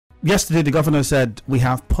yesterday the governor said we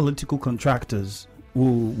have political contractors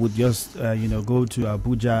who would just, go to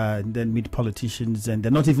Abuja and then meet politicians, and they're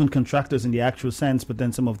not even contractors in the actual sense, but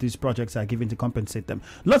then some of these projects are given to compensate them.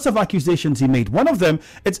 Lots of accusations he made. One of them,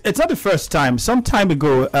 it's not the first time. Some time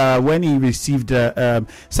ago, when he received a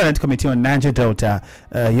Senate Committee on Niger Delta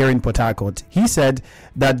here in Port Harcourt, he said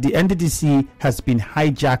that the NDDC has been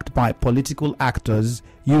hijacked by political actors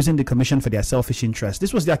using the commission for their selfish interests.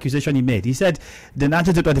 This was the accusation he made. He said the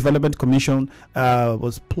Niger Delta Development Commission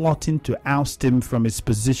was plotting to oust him from his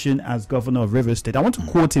position as governor of Rivers State. I want to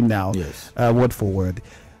quote him now, yes. Word for word.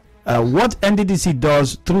 What NDDC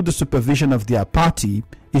does through the supervision of their party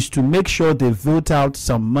is to make sure they vote out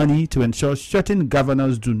some money to ensure certain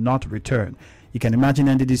governors do not return. You can imagine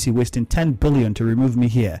NDDC wasting 10 billion to remove me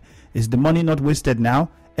here. Is the money not wasted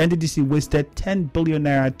now? NDDC wasted 10 billion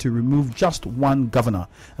naira to remove just one governor.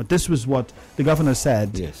 This was what the governor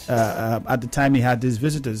said, yes. At the time he had these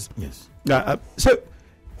visitors. Yes. So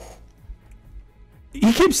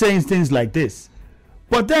he keeps saying things like this.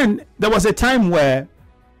 But then there was a time where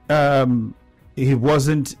he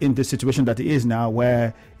wasn't in the situation that he is now,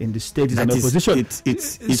 where in the state is an opposition.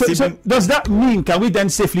 So does that mean, can we then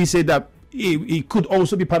safely say that he could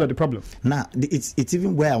also be part of the problem? Now, it's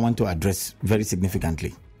even where I want to address very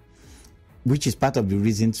significantly, which is part of the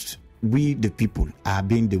reasons we, the people, are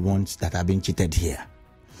being the ones that are being cheated here.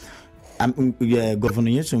 Governor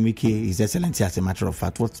Nyesom Wike, His Excellency, as a matter of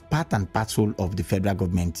fact, was part and parcel of the federal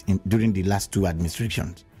government during the last two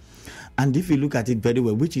administrations. And if you look at it very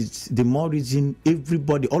well, which is the more reason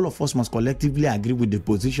everybody, all of us must collectively agree with the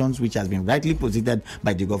positions which has been rightly posited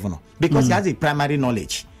by the governor, because he has a primary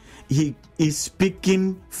knowledge. He is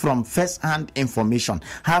speaking from first-hand information,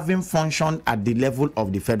 having functioned at the level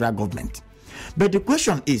of the federal government. But the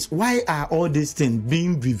question is, why are all these things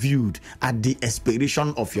being reviewed at the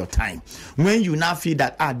expiration of your time, when you now feel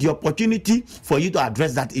that the opportunity for you to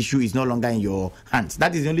address that issue is no longer in your hands?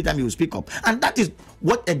 That is the only time you will speak up. And that is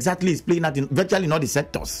what exactly is playing out in virtually in all the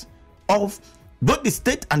sectors of both the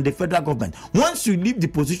state and the federal government. Once you leave the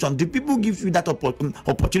position, the people give you that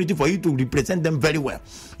opportunity for you to represent them very well.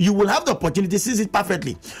 You will have the opportunity, seize it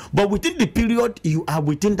perfectly. But within the period you are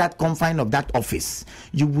within that confine of that office,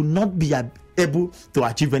 you will not be able to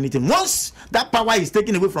achieve anything. Once that power is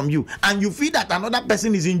taken away from you and you feel that another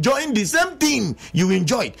person is enjoying the same thing you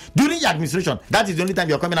enjoyed during your administration, that is the only time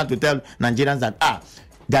you're coming out to tell Nigerians that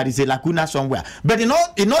there is a lacuna somewhere. But in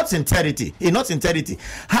all sincerity,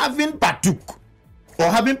 having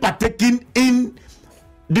partaken in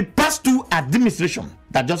the past two administrations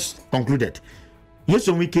that just concluded,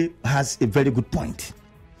 Nyesom Wike has a very good point.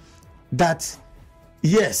 That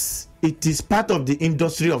yes, it is part of the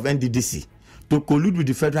industry of NDDC to collude with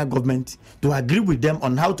the federal government, to agree with them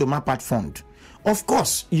on how to map out fund. Of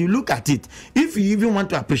course, you look at it, if you even want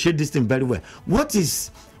to appreciate this thing very well, what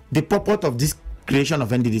is the purpose of this creation of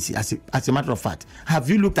NDDC as a matter of fact? Have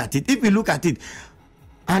you looked at it? If you look at it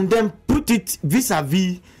and then put it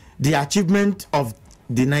vis-a-vis the achievement of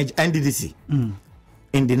the NDDC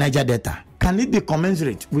in the Niger Delta, can it be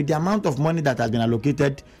commensurate with the amount of money that has been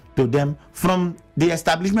allocated to them from the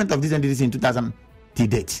establishment of this NDDC in 2000 to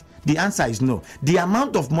date? The answer is no. The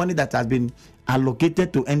amount of money that has been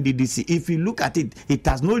allocated to NDDC, if you look at it, it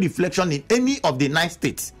has no reflection in any of the 9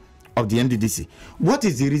 states of the NDDC. What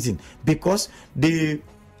is the reason? Because the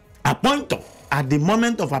appointer, at the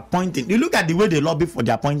moment of appointing, you look at the way they lobby for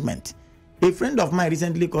the appointment. A friend of mine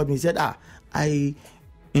recently called me and said, I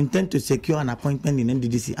intend to secure an appointment in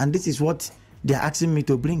NDDC, and this is what they're asking me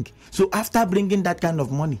to bring. So after bringing that kind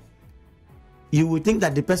of money, you would think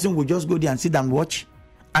that the person will just go there and sit and watch,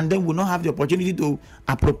 and then will not have the opportunity to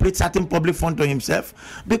appropriate certain public fund to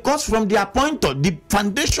himself, because from the appointer, the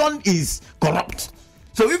foundation is corrupt.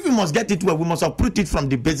 So if we must get it well, we must uproot it from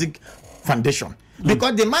the basic foundation.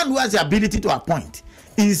 Because the man who has the ability to appoint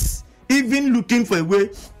is even looking for a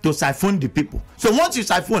way to siphon the people. So once you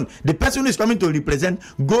siphon, the person who is coming to represent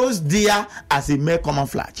goes there as a mere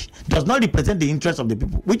camouflage, does not represent the interests of the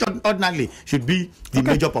people, which ordinarily should be the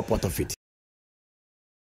major purport of it.